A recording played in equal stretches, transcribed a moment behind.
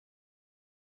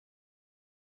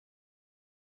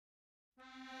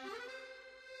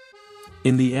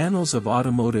In the annals of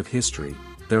automotive history,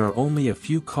 there are only a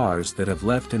few cars that have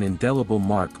left an indelible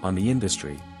mark on the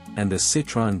industry, and the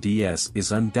Citroën DS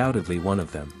is undoubtedly one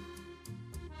of them.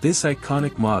 This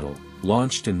iconic model,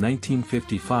 launched in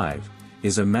 1955,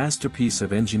 is a masterpiece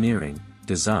of engineering,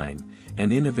 design,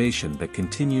 and innovation that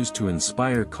continues to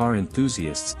inspire car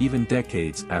enthusiasts even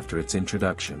decades after its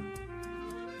introduction.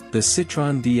 The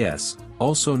Citroën DS,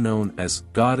 also known as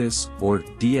Goddess or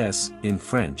DS in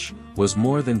French, was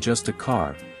more than just a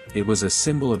car, it was a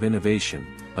symbol of innovation,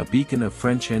 a beacon of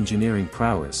French engineering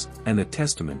prowess, and a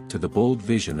testament to the bold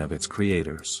vision of its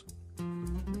creators.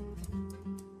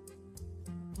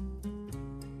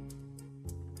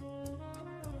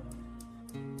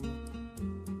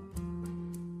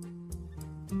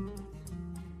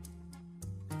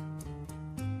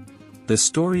 The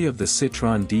story of the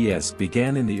Citroën DS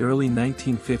began in the early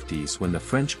 1950s when the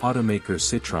French automaker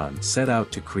Citroën set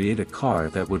out to create a car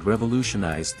that would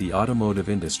revolutionize the automotive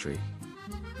industry.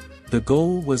 The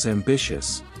goal was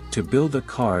ambitious, to build a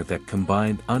car that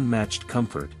combined unmatched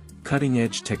comfort,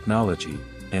 cutting-edge technology,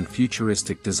 and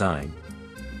futuristic design.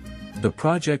 The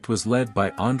project was led by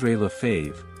André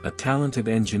Lefebvre, a talented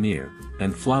engineer,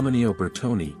 and Flaminio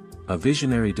Bertoni, a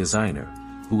visionary designer,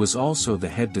 who was also the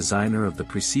head designer of the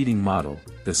preceding model,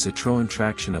 the Citroën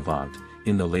Traction Avant,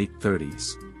 in the late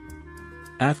 30s.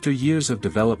 After years of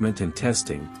development and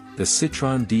testing, the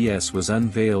Citroën DS was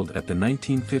unveiled at the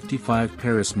 1955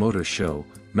 Paris Motor Show,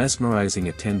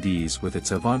 mesmerizing attendees with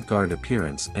its avant-garde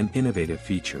appearance and innovative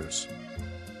features.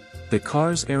 The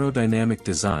car's aerodynamic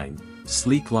design,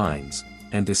 sleek lines,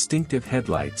 and distinctive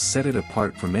headlights set it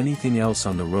apart from anything else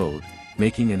on the road,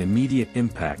 making an immediate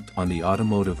impact on the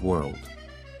automotive world.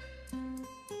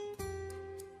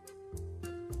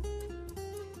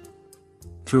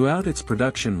 Throughout its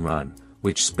production run,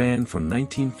 which spanned from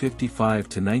 1955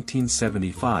 to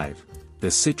 1975, the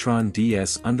Citroën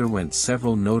DS underwent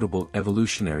several notable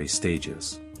evolutionary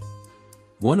stages.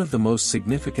 One of the most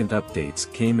significant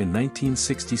updates came in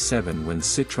 1967 when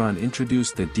Citroën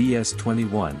introduced the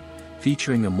DS21,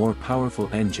 featuring a more powerful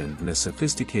engine and a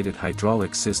sophisticated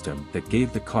hydraulic system that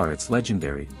gave the car its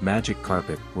legendary magic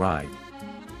carpet ride.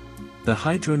 The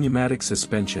hydropneumatic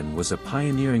suspension was a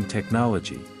pioneering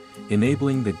technology,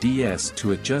 enabling the DS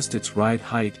to adjust its ride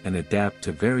height and adapt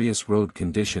to various road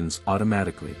conditions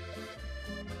automatically.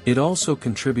 It also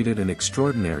contributed an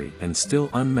extraordinary and still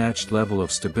unmatched level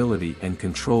of stability and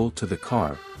control to the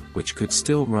car, which could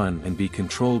still run and be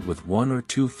controlled with one or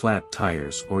two flat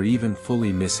tires or even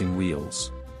fully missing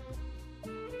wheels.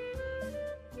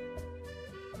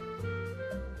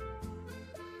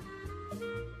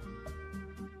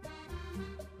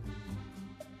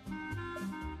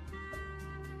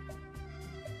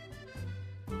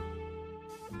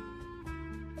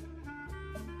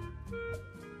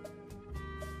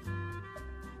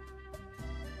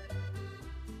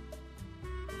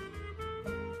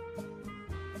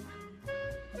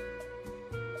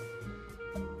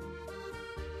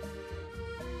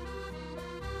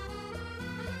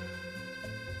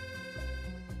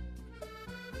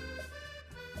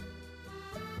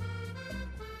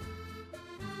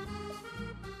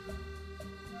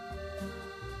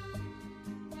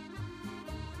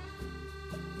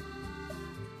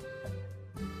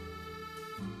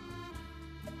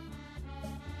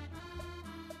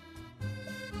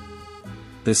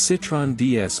 The Citroën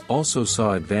DS also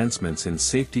saw advancements in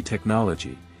safety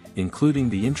technology, including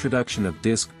the introduction of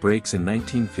disc brakes in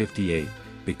 1958,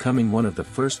 becoming one of the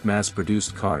first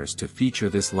mass-produced cars to feature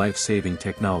this life-saving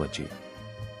technology.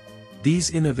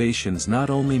 These innovations not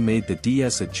only made the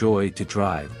DS a joy to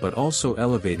drive but also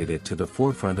elevated it to the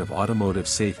forefront of automotive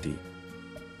safety.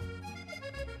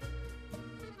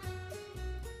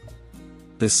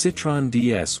 The Citroën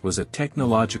DS was a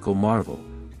technological marvel,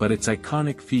 but its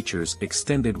iconic features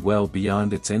extended well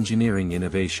beyond its engineering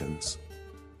innovations.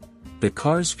 The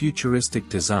car's futuristic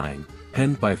design,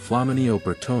 penned by Flaminio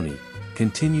Bertoni,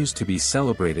 continues to be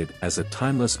celebrated as a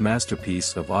timeless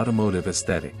masterpiece of automotive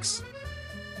aesthetics.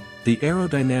 The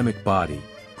aerodynamic body,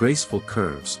 graceful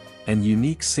curves, and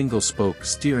unique single-spoke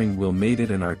steering wheel made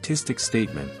it an artistic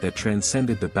statement that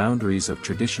transcended the boundaries of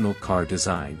traditional car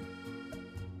design.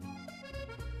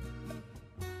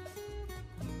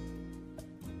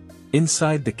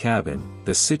 Inside the cabin,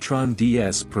 the Citroën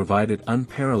DS provided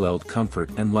unparalleled comfort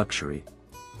and luxury.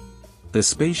 The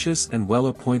spacious and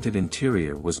well-appointed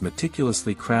interior was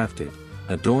meticulously crafted,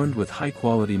 adorned with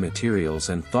high-quality materials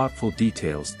and thoughtful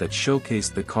details that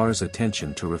showcased the car's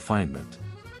attention to refinement.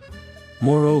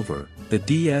 Moreover, the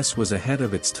DS was ahead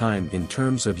of its time in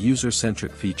terms of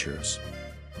user-centric features.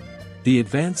 The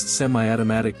advanced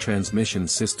semi-automatic transmission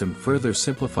system further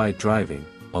simplified driving,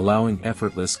 allowing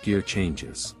effortless gear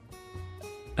changes.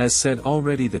 As said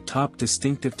already, the top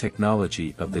distinctive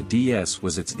technology of the DS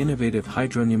was its innovative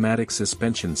hydropneumatic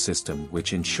suspension system,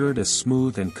 which ensured a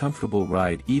smooth and comfortable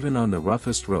ride even on the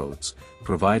roughest roads,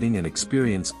 providing an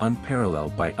experience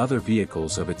unparalleled by other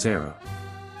vehicles of its era.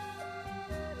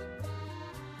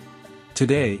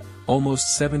 Today,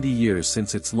 almost 70 years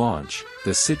since its launch,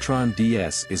 the Citroën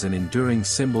DS is an enduring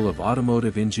symbol of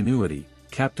automotive ingenuity,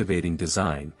 captivating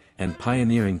design, and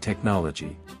pioneering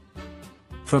technology.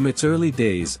 From its early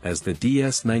days as the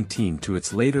DS19 to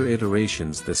its later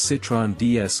iterations, the Citroën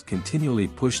DS continually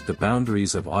pushed the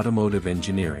boundaries of automotive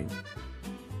engineering.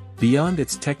 Beyond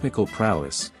its technical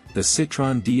prowess, the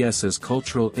Citroën DS's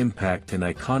cultural impact and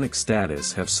iconic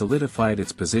status have solidified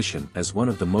its position as one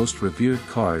of the most revered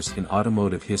cars in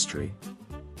automotive history.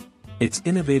 Its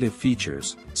innovative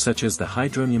features, such as the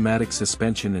hydropneumatic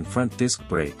suspension and front disc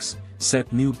brakes,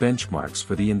 set new benchmarks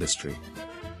for the industry.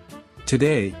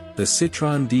 Today, the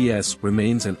Citroën DS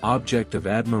remains an object of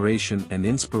admiration and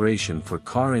inspiration for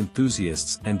car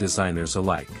enthusiasts and designers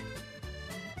alike.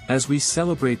 As we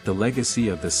celebrate the legacy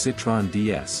of the Citroën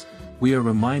DS, we are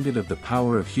reminded of the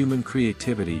power of human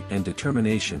creativity and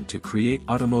determination to create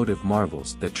automotive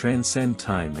marvels that transcend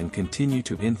time and continue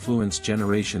to influence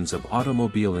generations of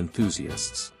automobile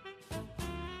enthusiasts.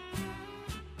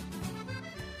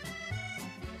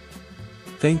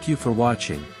 Thank you for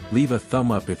watching. Leave a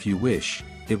thumb up if you wish,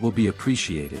 it will be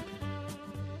appreciated.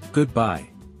 Goodbye.